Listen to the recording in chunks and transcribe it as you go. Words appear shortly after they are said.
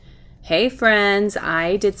Hey friends,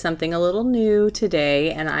 I did something a little new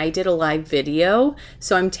today and I did a live video.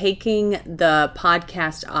 So I'm taking the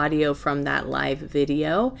podcast audio from that live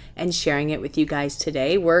video and sharing it with you guys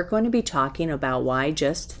today. We're going to be talking about why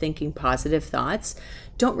just thinking positive thoughts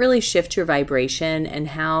don't really shift your vibration and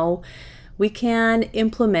how we can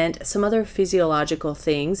implement some other physiological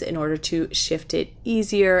things in order to shift it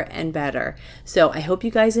easier and better. So I hope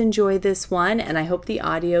you guys enjoy this one and I hope the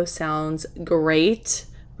audio sounds great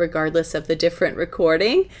regardless of the different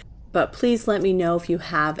recording. But please let me know if you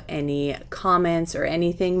have any comments or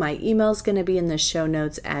anything. My email is going to be in the show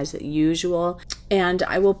notes as usual. And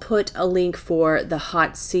I will put a link for the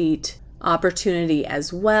hot seat opportunity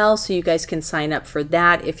as well. So you guys can sign up for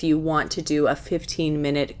that if you want to do a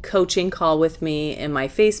 15-minute coaching call with me in my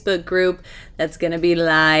Facebook group. That's going to be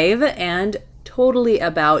live and totally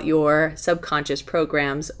about your subconscious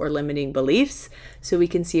programs or limiting beliefs, so we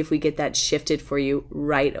can see if we get that shifted for you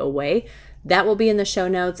right away. That will be in the show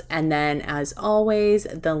notes. And then as always,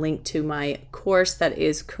 the link to my course that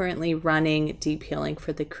is currently running, Deep Healing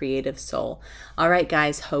for the Creative Soul. All right,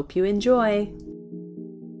 guys, hope you enjoy.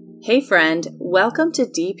 Hey friend, welcome to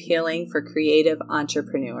Deep Healing for Creative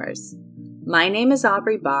Entrepreneurs. My name is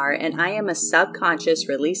Aubrey Barr and I am a subconscious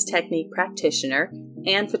release technique practitioner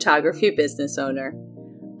and photography business owner.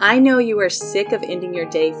 I know you are sick of ending your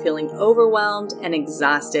day feeling overwhelmed and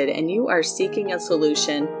exhausted, and you are seeking a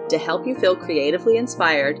solution to help you feel creatively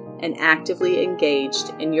inspired and actively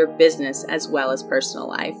engaged in your business as well as personal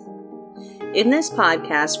life. In this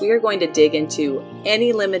podcast, we are going to dig into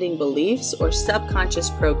any limiting beliefs or subconscious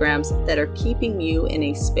programs that are keeping you in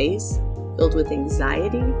a space filled with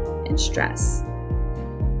anxiety and stress.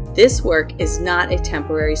 This work is not a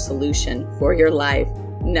temporary solution for your life.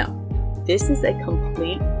 No, this is a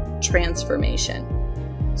complete transformation.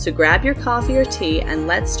 So grab your coffee or tea and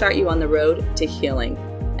let's start you on the road to healing.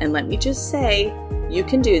 And let me just say, you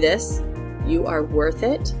can do this, you are worth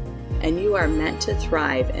it, and you are meant to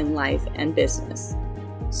thrive in life and business.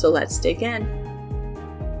 So let's dig in.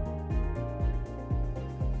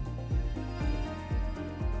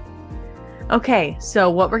 Okay, so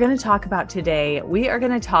what we're going to talk about today, we are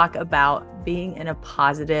going to talk about being in a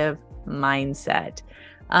positive mindset.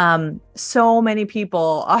 So many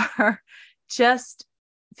people are just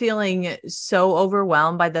feeling so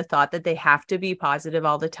overwhelmed by the thought that they have to be positive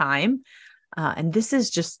all the time. And this is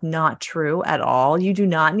just not true at all. You do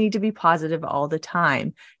not need to be positive all the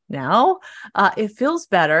time. Now, it feels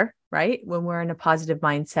better, right? When we're in a positive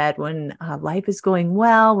mindset, when life is going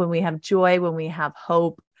well, when we have joy, when we have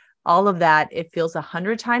hope, all of that, it feels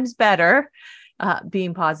 100 times better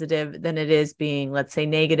being positive than it is being, let's say,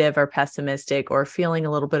 negative or pessimistic or feeling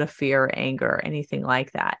a little bit of fear or anger, anything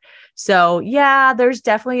like that. So yeah, there's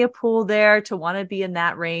definitely a pull there to want to be in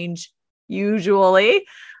that range usually.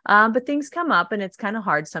 But things come up and it's kind of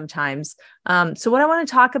hard sometimes. So what I want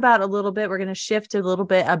to talk about a little bit, we're going to shift a little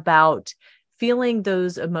bit about feeling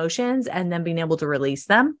those emotions and then being able to release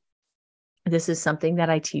them. This is something that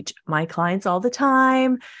I teach my clients all the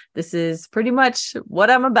time. This is pretty much what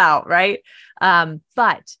I'm about, right?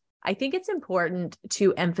 But I think it's important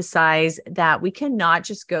to emphasize that we cannot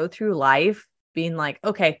just go through life being like,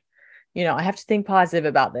 okay, I have to think positive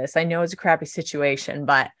about this. I know it's a crappy situation,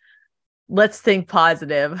 but let's think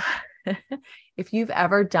positive. If you've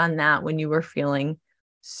ever done that when you were feeling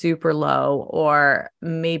super low or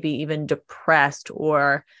maybe even depressed,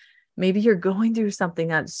 or maybe you're going through something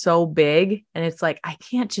that's so big and it's like, I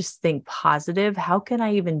can't just think positive. How can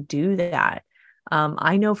I even do that?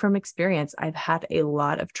 I know from experience, I've had a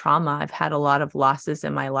lot of trauma. I've had a lot of losses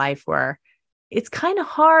in my life where it's kind of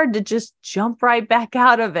hard to just jump right back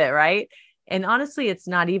out of it, right? And honestly, it's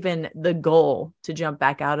not even the goal to jump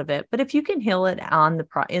back out of it. But if you can heal it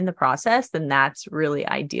in the process, then that's really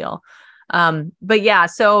ideal. But yeah,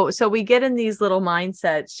 so we get in these little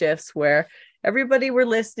mindset shifts where everybody we're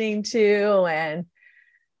listening to and,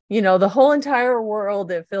 the whole entire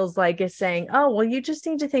world, it feels like is saying, oh, well, you just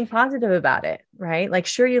need to think positive about it, right? Like,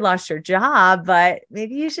 sure, you lost your job, but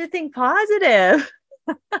maybe you should think positive.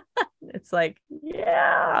 It's like,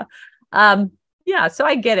 yeah. Yeah, so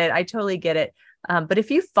I get it. I totally get it. But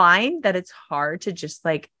if you find that it's hard to just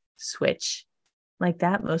like switch like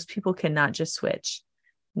that, most people cannot just switch.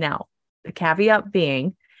 Now, the caveat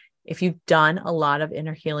being, if you've done a lot of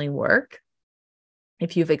inner healing work,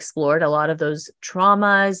 if you've explored a lot of those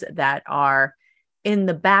traumas that are in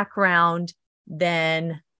the background,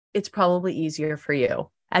 then it's probably easier for you,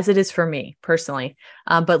 as it is for me personally.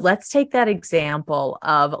 But let's take that example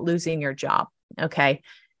of losing your job. Okay.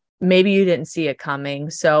 Maybe you didn't see it coming.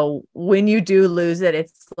 So when you do lose it,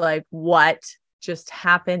 it's like, what just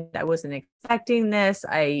happened? I wasn't expecting this.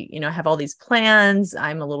 I, have all these plans.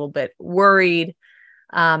 I'm a little bit worried.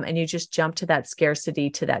 And you just jump to that scarcity,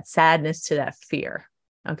 to that sadness, to that fear.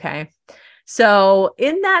 Okay. So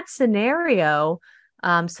in that scenario,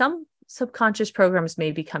 some subconscious programs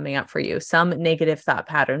may be coming up for you, some negative thought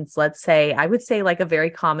patterns. Let's say, I would say like a very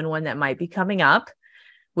common one that might be coming up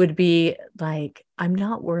would be like, I'm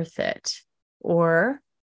not worth it, or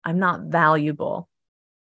I'm not valuable.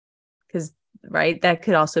 Because, right, that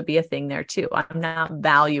could also be a thing there too. I'm not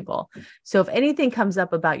valuable. So if anything comes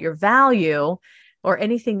up about your value or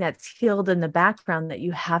anything that's healed in the background that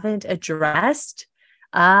you haven't addressed,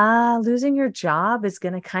 losing your job is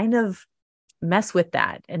going to kind of mess with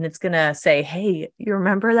that. And it's going to say, hey, you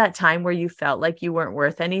remember that time where you felt like you weren't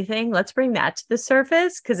worth anything? Let's bring that to the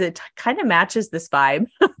surface, because it kind of matches this vibe.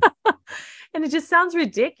 And it just sounds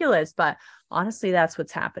ridiculous, but honestly, that's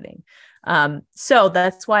what's happening. So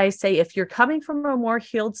that's why I say, if you're coming from a more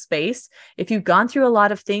healed space, if you've gone through a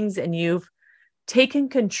lot of things and you've taken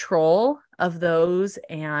control of those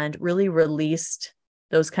and really released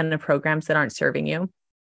those kind of programs that aren't serving you,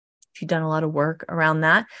 if you've done a lot of work around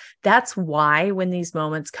that, that's why when these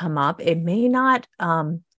moments come up, it may not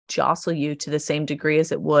jostle you to the same degree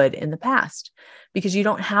as it would in the past, because you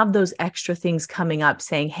don't have those extra things coming up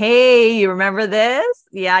saying, hey, you remember this?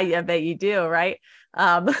 Yeah, I bet you do, right?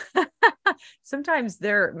 Sometimes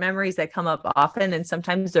they're memories that come up often, and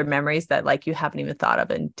sometimes they're memories that like you haven't even thought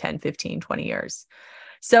of in 10, 15, 20 years.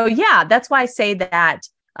 So yeah, that's why I say that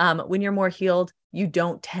when you're more healed, you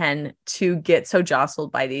don't tend to get so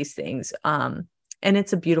jostled by these things. And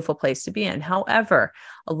it's a beautiful place to be in. However,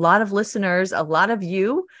 a lot of listeners, a lot of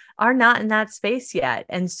you are not in that space yet.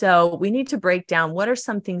 And so we need to break down what are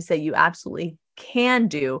some things that you absolutely can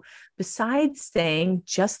do besides saying,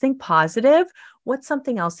 just think positive. What's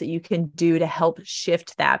something else that you can do to help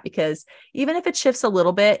shift that? Because even if it shifts a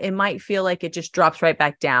little bit, it might feel like it just drops right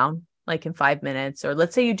back down, like in 5 minutes. Or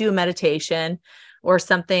let's say you do a meditation or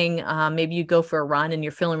something, maybe you go for a run and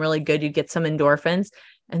you're feeling really good, you get some endorphins,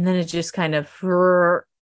 and then it just kind of,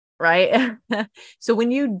 right? So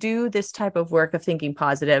when you do this type of work of thinking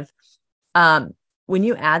positive, when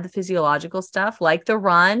you add the physiological stuff like the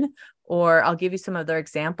run, or I'll give you some other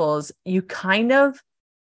examples, you kind of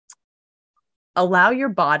allow your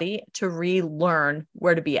body to relearn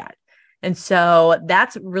where to be at. And so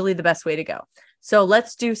that's really the best way to go. So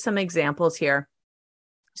let's do some examples here.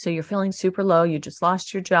 So you're feeling super low. You just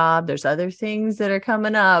lost your job. There's other things that are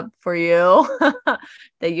coming up for you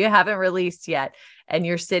that you haven't released yet. And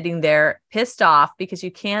you're sitting there pissed off because you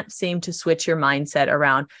can't seem to switch your mindset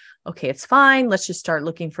around. Okay, it's fine. Let's just start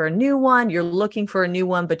looking for a new one. You're looking for a new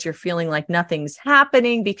one, but you're feeling like nothing's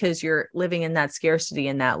happening because you're living in that scarcity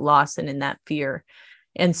and that loss and in that fear.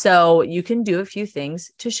 And so you can do a few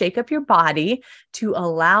things to shake up your body to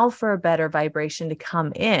allow for a better vibration to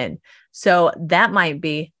come in. So that might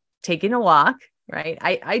be taking a walk, right?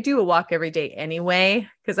 I do a walk every day anyway,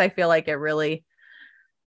 because I feel like it really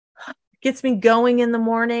gets me going in the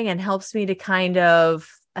morning and helps me to kind of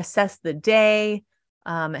assess the day.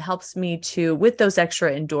 It helps me to, with those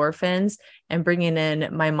extra endorphins and bringing in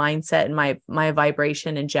my mindset and my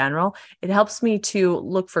vibration in general, it helps me to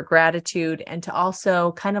look for gratitude and to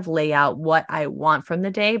also kind of lay out what I want from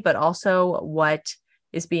the day, but also what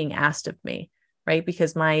is being asked of me, right?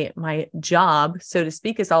 Because my job, so to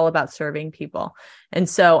speak, is all about serving people. And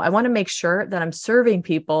so I want to make sure that I'm serving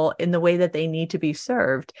people in the way that they need to be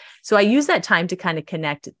served. So I use that time to kind of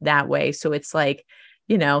connect that way. So it's like,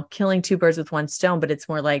 killing 2 birds with 1 stone, but it's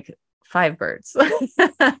more like 5 birds.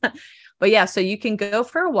 But yeah, so you can go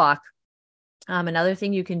for a walk. Another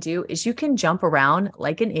thing you can do is you can jump around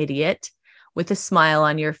like an idiot with a smile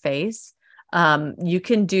on your face. You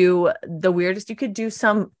can do the weirdest, you could do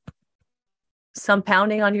some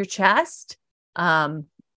pounding on your chest.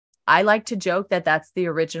 I like to joke that that's the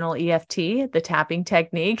original EFT, the tapping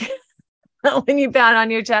technique. When you pound on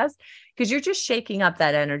your chest, because you're just shaking up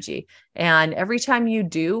that energy. And every time you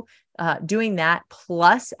do doing that,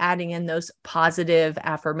 plus adding in those positive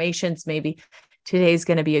affirmations, maybe today's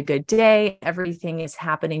going to be a good day. Everything is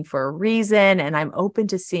happening for a reason. And I'm open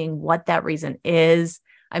to seeing what that reason is.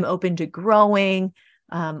 I'm open to growing.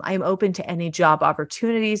 I'm open to any job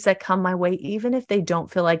opportunities that come my way, even if they don't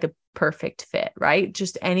feel like a perfect fit, right?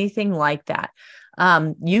 Just anything like that.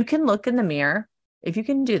 You can look in the mirror. If you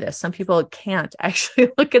can do this, some people can't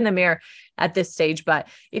actually look in the mirror at this stage, but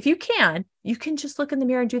if you can just look in the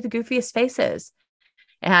mirror and do the goofiest faces.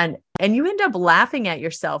 And you end up laughing at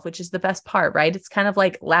yourself, which is the best part, right? It's kind of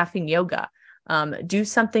like laughing yoga. Do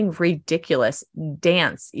something ridiculous,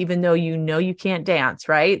 dance, even though you can't dance,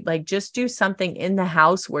 right? Like just do something in the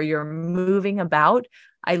house where you're moving about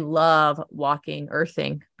I love walking,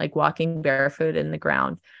 earthing, like walking barefoot in the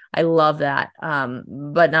ground. I love that.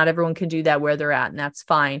 But not everyone can do that where they're at, and that's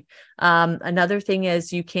fine. Another thing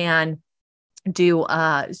is you can do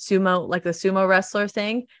sumo, like the sumo wrestler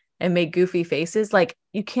thing, and make goofy faces. Like,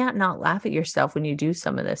 you can't not laugh at yourself when you do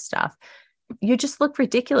some of this stuff. You just look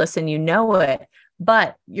ridiculous and you know it,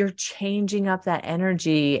 but you're changing up that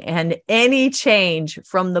energy, and any change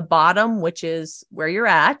from the bottom, which is where you're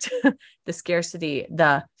at, the scarcity,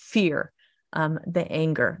 the fear, the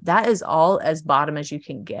anger, that is all as bottom as you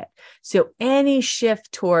can get. So any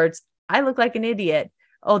shift towards, I look like an idiot.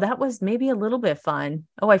 Oh, that was maybe a little bit fun.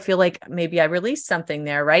 Oh, I feel like maybe I released something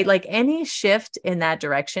there, right? Like any shift in that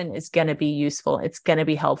direction is going to be useful. It's going to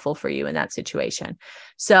be helpful for you in that situation.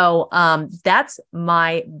 So that's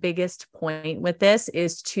my biggest point with this,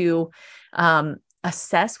 is to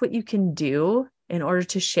assess what you can do in order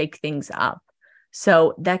to shake things up.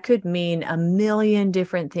 So that could mean a million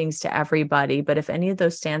different things to everybody. But if any of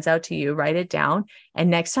those stands out to you, write it down.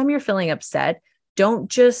 And next time you're feeling upset,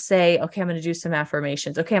 don't just say, okay, I'm going to do some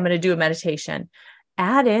affirmations. Okay, I'm going to do a meditation.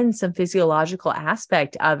 Add in some physiological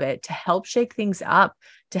aspect of it to help shake things up,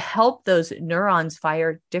 to help those neurons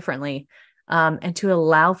fire differently, and to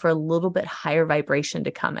allow for a little bit higher vibration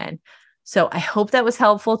to come in. So I hope that was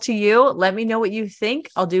helpful to you. Let me know what you think.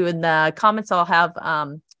 I'll do in the comments, I'll have,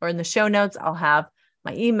 or in the show notes, I'll have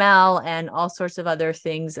my email and all sorts of other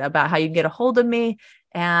things about how you can get a hold of me.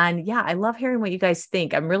 And yeah, I love hearing what you guys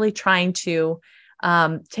think. I'm really trying to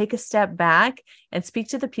take a step back and speak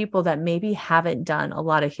to the people that maybe haven't done a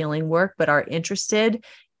lot of healing work, but are interested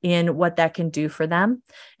in what that can do for them.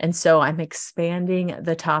 And so I'm expanding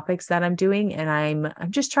the topics that I'm doing, and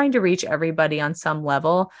I'm just trying to reach everybody on some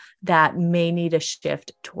level that may need a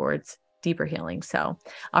shift towards deeper healing. So,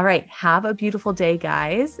 all right, have a beautiful day,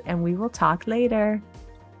 guys, and we will talk later.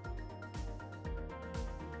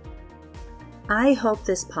 I hope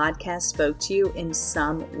this podcast spoke to you in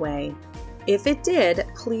some way. If it did,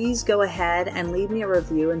 please go ahead and leave me a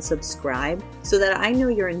review and subscribe so that I know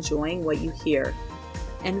you're enjoying what you hear.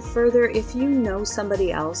 And further, if you know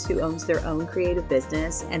somebody else who owns their own creative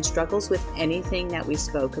business and struggles with anything that we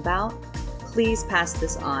spoke about, please pass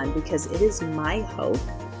this on, because it is my hope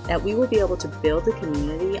that we will be able to build a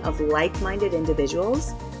community of like-minded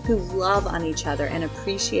individuals who love on each other and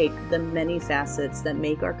appreciate the many facets that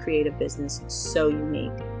make our creative business so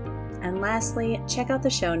unique. And lastly, check out the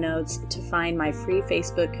show notes to find my free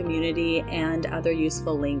Facebook community and other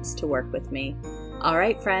useful links to work with me. All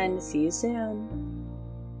right, friend, see you soon.